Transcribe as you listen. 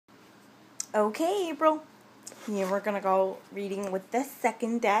Okay, April. Here we're going to go reading with the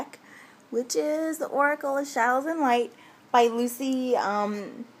second deck, which is The Oracle of Shadows and Light by Lucy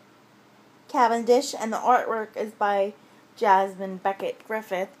Cavendish, and the artwork is by Jasmine Beckett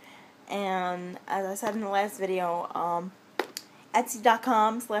Griffith. And as I said in the last video,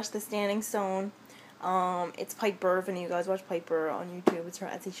 Etsy.com/The Standing Stone. It's Piper. If any of you guys watch Piper on YouTube, it's her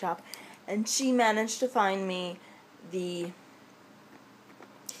Etsy shop. And she managed to find me the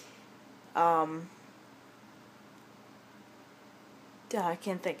I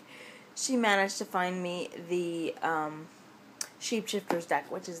can't think. She managed to find me the Shapeshifters deck,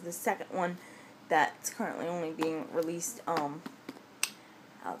 which is the second one that's currently only being released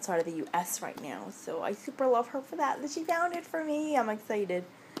outside of the U.S. right now. So I super love her for that she found it for me. I'm excited.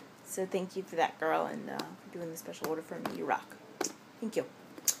 So thank you for that, girl, and for doing the special order for me. You rock. Thank you.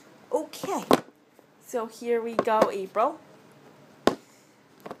 Okay. So here we go, April.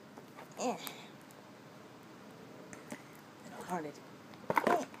 A little hard to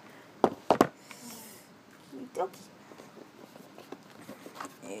Okay.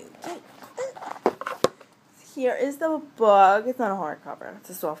 Here is the book. It's not a hardcover. It's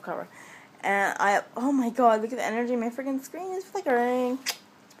a soft cover. And oh my god, look at the energy. My freaking screen is flickering.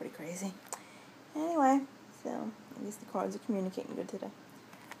 It's pretty crazy. Anyway, so at least the cards are communicating good today.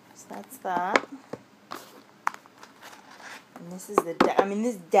 So that's that. And this is the deck. I mean,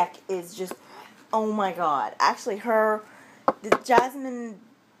 this deck is just, oh my god. Actually, the Jasmine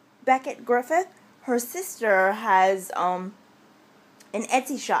Beckett Griffith, her sister has an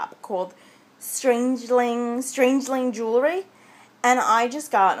Etsy shop called Strangeling Jewelry, and I'm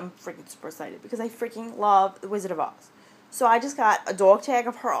freaking super excited because I freaking love The Wizard of Oz. So I just got a dog tag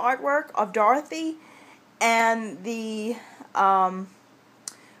of her artwork of Dorothy, and and then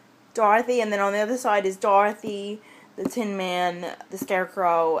on the other side is Dorothy, the Tin Man, the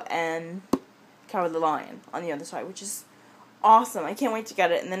Scarecrow, and Cowardly Lion on the other side, which is awesome. I can't wait to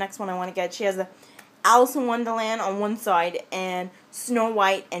get it. And the next one I want to get, she has a Alice in Wonderland on one side and Snow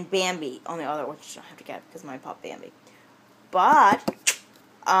White and Bambi on the other, which I have to get because my pup Bambi. But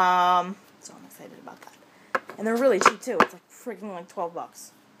so I'm excited about that. And they're really cheap too. It's like freaking like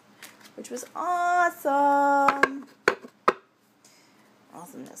 $12, which was awesome.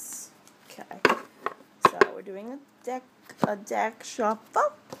 Awesomeness. Okay. So we're doing a deck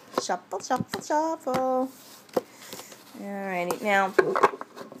shuffle. Shuffle. Alrighty, now,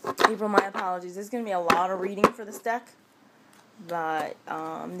 April, my apologies. There's going to be a lot of reading for this deck, but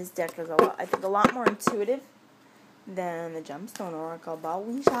this deck is I think a lot more intuitive than the Gemstone Oracle, but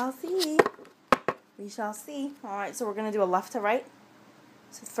we shall see. We shall see. Alright, so we're going to do a left to right.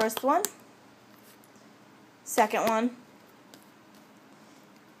 So the first one, second one,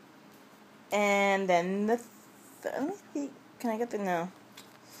 and then the let me see. Can I get the no?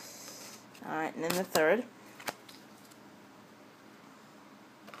 Alright, and then the third.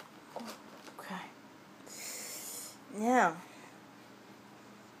 Okay. Now.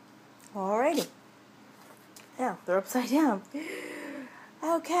 Alrighty. Now, they're upside down.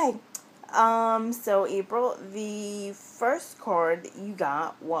 Okay. So April, the first card that you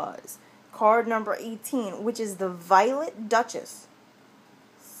got was card number 18, which is the Violet Duchess.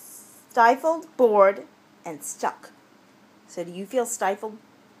 Stifled, bored, and stuck. So do you feel stifled,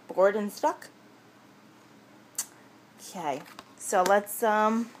 bored, and stuck? Okay. So let's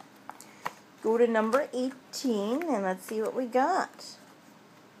go to number 18 and let's see what we got.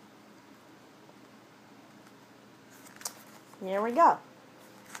 Here we go.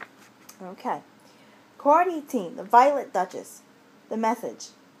 Okay. Card 18, the Violet Duchess. The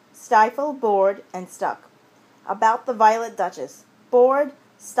message: stifled, bored, and stuck. About the Violet Duchess. Bored,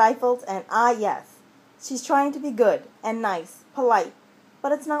 stifled, and yes. She's trying to be good and nice, polite,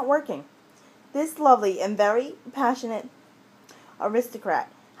 but it's not working. This lovely and very passionate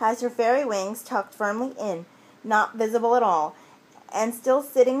aristocrat has her fairy wings tucked firmly in, not visible at all, and still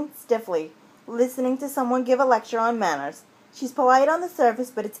sitting stiffly, listening to someone give a lecture on manners. She's polite on the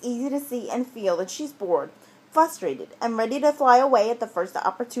surface, but it's easy to see and feel that she's bored, frustrated, and ready to fly away at the first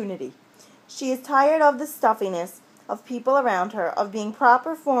opportunity. She is tired of the stuffiness of people around her, of being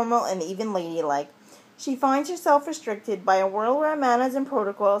proper, formal, and even ladylike. She finds herself restricted by a world where manners and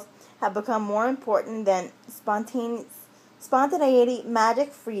protocols have become more important than spontaneity,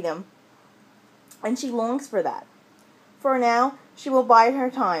 magic, freedom, and she longs for that. For now, she will bide her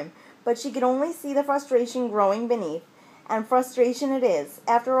time, but she can only see the frustration growing beneath, and frustration it is.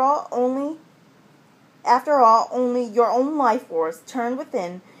 After all, only your own life force turned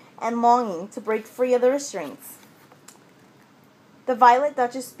within and longing to break free of the restraints. The Violet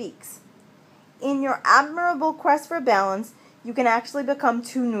Duchess speaks. In your admirable quest for balance, you can actually become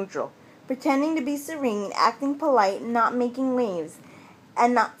too neutral. pretending to be serene, acting polite, not making waves,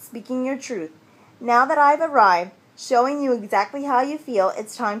 and not speaking your truth. Now that I've arrived, showing you exactly how you feel,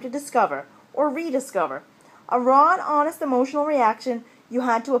 it's time to discover, or rediscover, a raw and honest emotional reaction you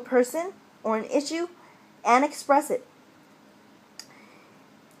had to a person or an issue, and express it.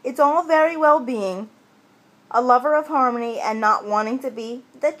 It's all very well being a lover of harmony and not wanting to be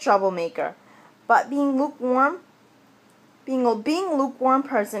the troublemaker, but being a lukewarm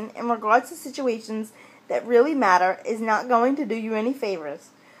person in regards to situations that really matter is not going to do you any favors.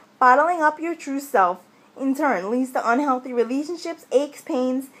 Bottling up your true self, in turn, leads to unhealthy relationships, aches,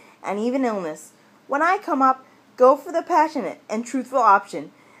 pains, and even illness. When I come up, go for the passionate and truthful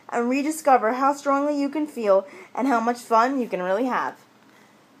option, and rediscover how strongly you can feel and how much fun you can really have.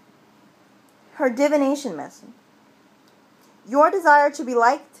 Her divination message. Your desire to be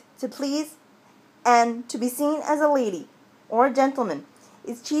liked, to please, and to be seen as a lady or a gentleman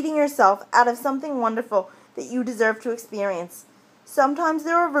is cheating yourself out of something wonderful that you deserve to experience. Sometimes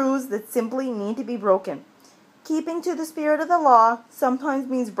there are rules that simply need to be broken. Keeping to the spirit of the law sometimes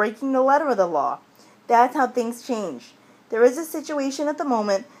means breaking the letter of the law. That's how things change. There is a situation at the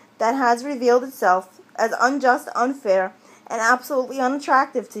moment that has revealed itself as unjust, unfair, and absolutely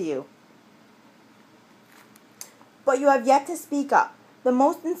unattractive to you. But you have yet to speak up. The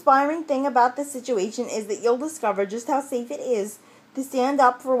most inspiring thing about this situation is that you'll discover just how safe it is to stand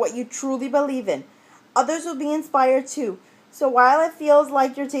up for what you truly believe in. Others will be inspired too. So while it feels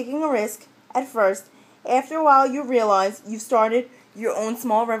like you're taking a risk at first, after a while you realize you've started your own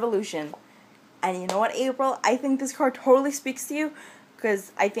small revolution. And you know what, April? I think this card totally speaks to you,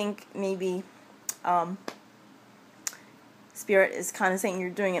 because I think maybe Spirit is kind of saying you're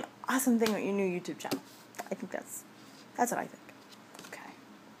doing an awesome thing with your new YouTube channel. I think that's what I think. Okay.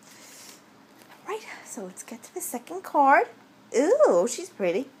 Alright, so let's get to the second card. Ooh, she's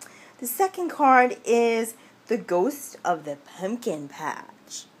pretty. The second card is the Ghost of the Pumpkin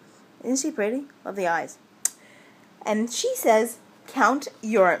Patch. Isn't she pretty? Love the eyes. And she says, count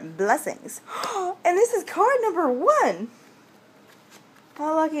your blessings. And this is card number 1.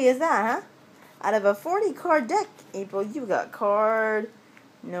 How lucky is that, huh? Out of a 40 card deck, April, you got card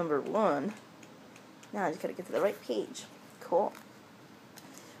number 1. Now I just gotta get to the right page. Cool.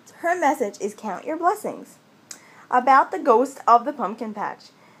 So her message is count your blessings. About the ghost of the pumpkin patch.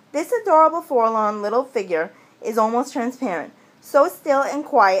 This adorable forlorn little figure is almost transparent, so still and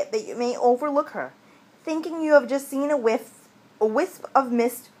quiet that you may overlook her, thinking you have just seen a wisp of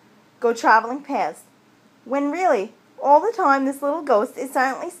mist go traveling past, when really, all the time this little ghost is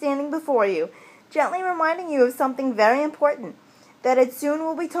silently standing before you, gently reminding you of something very important, that it soon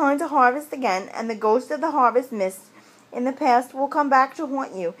will be time to harvest again, and the ghost of the harvest mist in the past will come back to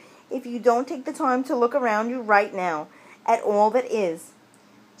haunt you if you don't take the time to look around you right now at all that is.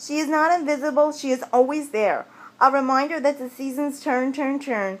 She is not invisible, she is always there, a reminder that the seasons turn,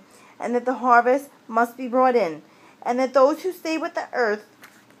 and that the harvest must be brought in, and that those who stay with the earth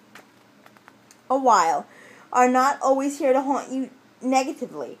a while are not always here to haunt you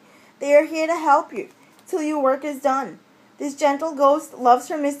negatively. They are here to help you till your work is done. This gentle ghost loves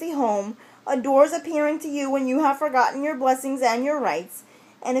her misty home, adores appearing to you when you have forgotten your blessings and your rights,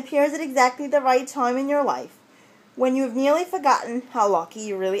 and appears at exactly the right time in your life, when you have nearly forgotten how lucky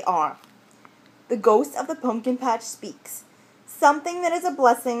you really are. The ghost of the pumpkin patch speaks. Something that is a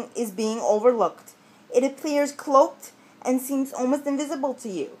blessing is being overlooked. It appears cloaked and seems almost invisible to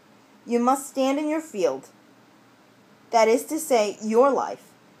you. You must stand in your field, that is to say, your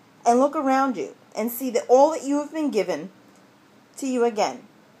life, and look around you and see that all that you have been given to you again,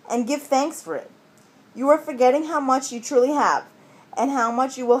 and give thanks for it. You are forgetting how much you truly have, and how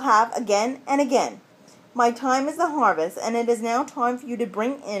much you will have again and again. My time is the harvest, and it is now time for you to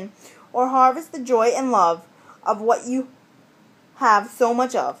bring in or harvest the joy and love of what you have so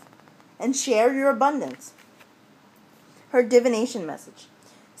much of, and share your abundance. Her divination message.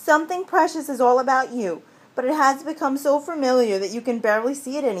 Something precious is all about you, but it has become so familiar that you can barely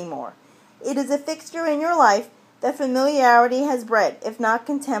see it anymore. It is a fixture in your life that familiarity has bred, if not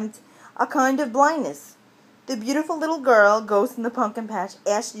contempt, a kind of blindness. The beautiful little girl, ghost in the pumpkin patch,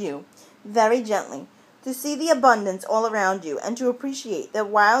 asks you, very gently, to see the abundance all around you, and to appreciate that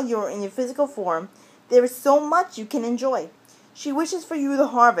while you are in your physical form, there is so much you can enjoy. She wishes for you the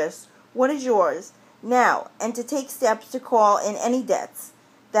harvest, what is yours, now, and to take steps to call in any debts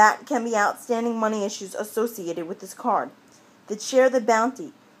that can be outstanding money issues associated with this card. That share the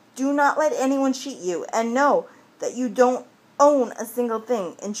bounty. Do not let anyone cheat you, and know that you don't own a single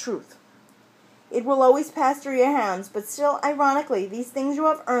thing in truth. It will always pass through your hands, but still, ironically, these things you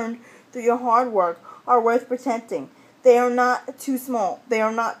have earned through your hard work are worth protecting. They are not too small. They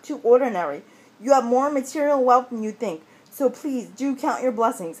are not too ordinary. You have more material wealth than you think. So please do count your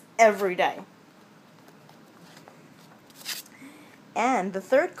blessings every day. And the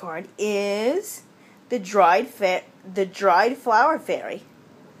third card is the dried flower fairy.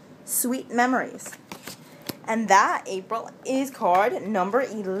 Sweet memories. And that, April, is card number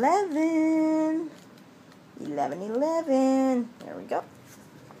 11. 11. There we go.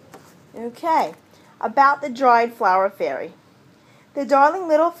 Okay. About the dried flower fairy. The darling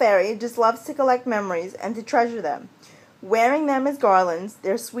little fairy just loves to collect memories and to treasure them, wearing them as garlands,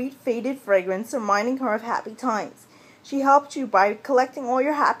 their sweet faded fragrance reminding her of happy times. She helped you by collecting all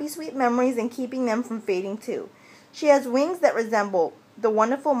your happy, sweet memories and keeping them from fading too. She has wings that resemble the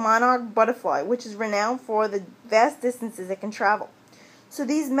wonderful monarch butterfly, which is renowned for the vast distances it can travel. So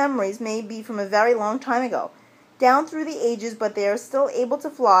these memories may be from a very long time ago, down through the ages, but they are still able to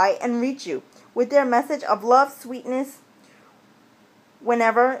fly and reach you with their message of love, sweetness,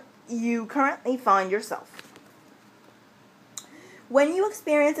 whenever you currently find yourself. When you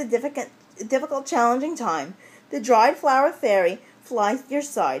experience a difficult, challenging time, the dried flower fairy flies to your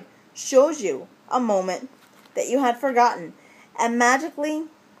side, shows you a moment that you had forgotten, and magically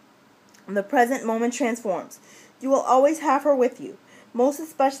the present moment transforms. You will always have her with you, most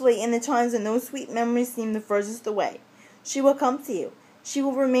especially in the times when those sweet memories seem the furthest away. She will come to you. She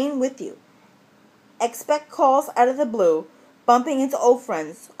will remain with you. Expect calls out of the blue, bumping into old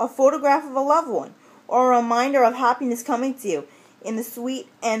friends, a photograph of a loved one, or a reminder of happiness coming to you in the sweet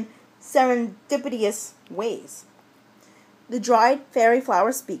and serendipitous ways. The dried fairy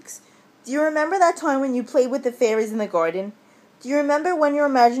flower speaks. Do you remember that time when you played with the fairies in the garden? Do you remember when your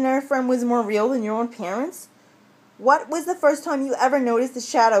imaginary friend was more real than your own parents? What was the first time you ever noticed a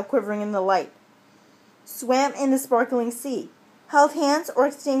shadow quivering in the light? Swam in the sparkling sea? Held hands or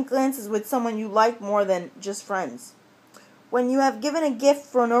exchanged glances with someone you like more than just friends? When you have given a gift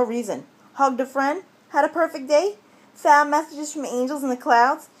for no reason? Hugged a friend? Had a perfect day? Found messages from angels in the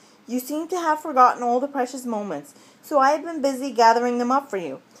clouds? You seem to have forgotten all the precious moments, so I have been busy gathering them up for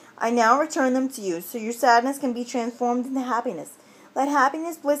you. I now return them to you, so your sadness can be transformed into happiness. Let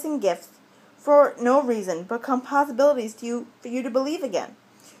happiness, bliss, and gifts, for no reason, become possibilities for you to believe again.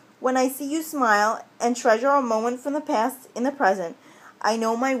 When I see you smile and treasure a moment from the past in the present, I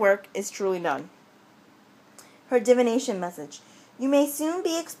know my work is truly done. Her divination message. You may soon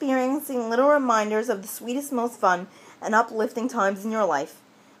be experiencing little reminders of the sweetest, most fun, and uplifting times in your life.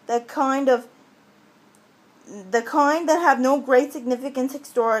 The kind that have no great significance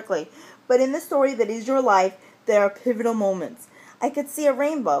historically, but in the story that is your life, there are pivotal moments. I could see a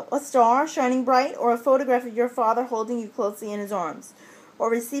rainbow, a star shining bright, or a photograph of your father holding you closely in his arms, or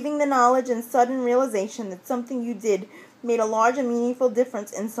receiving the knowledge and sudden realization that something you did made a large and meaningful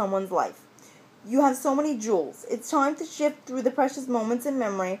difference in someone's life. You have so many jewels. It's time to shift through the precious moments in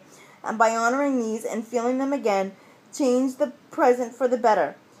memory, and by honoring these and feeling them again, change the present for the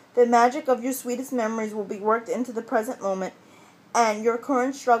better. The magic of your sweetest memories will be worked into the present moment, and your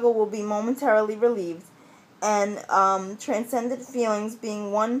current struggle will be momentarily relieved, and transcendent feelings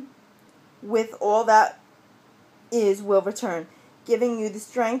being one with all that is will return, giving you the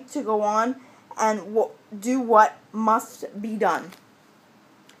strength to go on and do what must be done.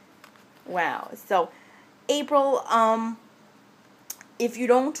 Wow. So, April, if you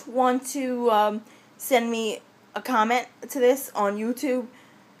don't want to send me a comment to this on YouTube,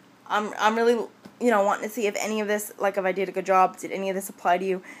 I'm really, wanting to see if any of this, like if I did a good job, did any of this apply to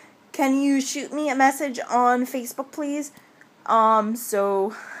you. Can you shoot me a message on Facebook, please?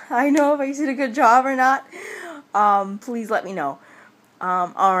 So I know if I did a good job or not. Please let me know.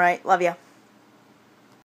 Alright, love ya.